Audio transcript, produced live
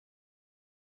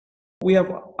We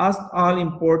have asked all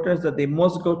importers that they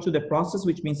must go through the process,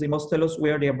 which means they must tell us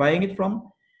where they're buying it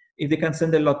from, if they can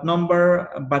send a lot number,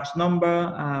 a batch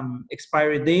number,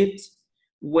 expiry date,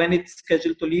 when it's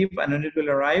scheduled to leave, and when it will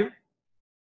arrive,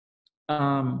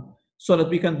 so that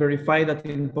we can verify that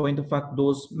in point of fact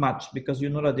those match, because you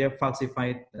know that they're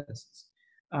falsified tests.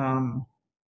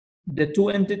 The two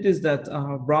entities that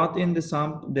brought in the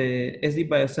SD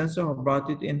Biosensor have brought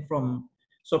it in from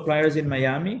suppliers in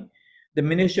Miami. The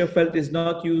Ministry of Health is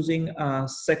not using a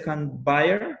second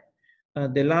buyer.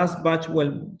 The last batch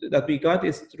that we got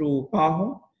is through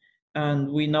PAHO, and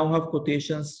we now have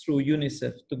quotations through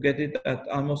UNICEF to get it at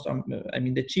almost,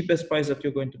 the cheapest price that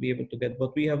you're going to be able to get.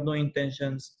 But we have no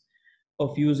intentions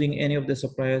of using any of the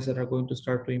suppliers that are going to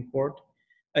start to import.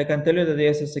 I can tell you that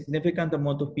there's a significant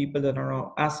amount of people that are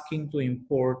now asking to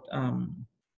import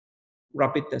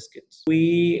rapid test kits.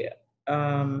 We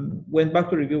went back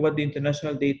to review what the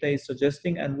international data is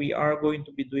suggesting, and we are going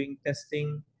to be doing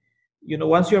testing. You know,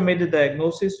 once you're made the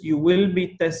diagnosis, you will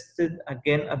be tested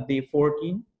again at day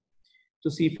 14 to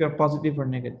see if you're positive or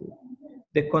negative.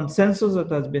 The consensus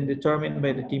that has been determined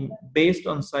by the team based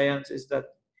on science is that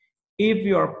if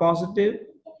you are positive,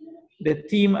 the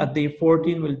team at day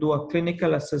 14 will do a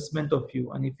clinical assessment of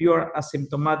you. And if you are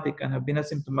asymptomatic and have been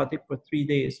asymptomatic for 3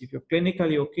 days, if you're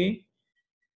clinically okay,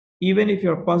 even if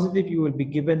you're positive, you will be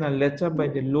given a letter by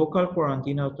the local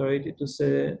quarantine authority to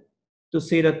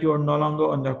say that you are no longer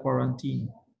under quarantine.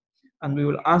 And we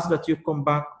will ask that you come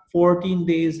back 14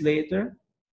 days later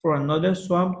for another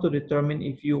swab to determine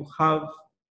if you are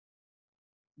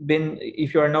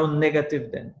now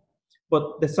negative then.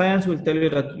 But the science will tell you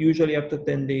that usually after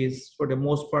 10 days, for the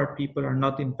most part, people are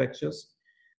not infectious.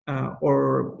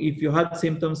 Or if you had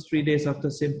symptoms 3 days after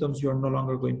symptoms, you're no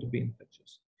longer going to be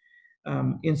infectious.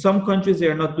 In some countries, they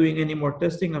are not doing any more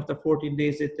testing. After 14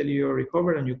 days, they tell you you're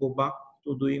recovered and you go back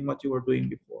to doing what you were doing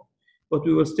before. But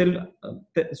we will still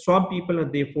swab people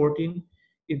at day 14.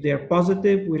 If they are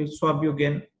positive, we'll swab you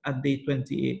again at day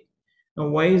 28. Now,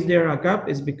 why is there a gap?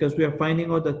 Is because we are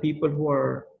finding out that people who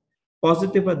are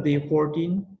positive at day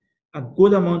 14, a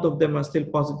good amount of them are still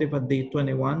positive at day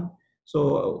 21.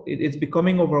 So it's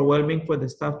becoming overwhelming for the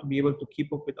staff to be able to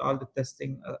keep up with all the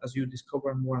testing as you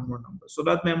discover more and more numbers. So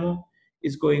that memo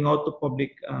is going out to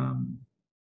public,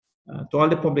 to all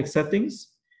the public settings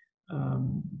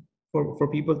for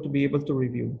people to be able to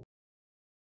review.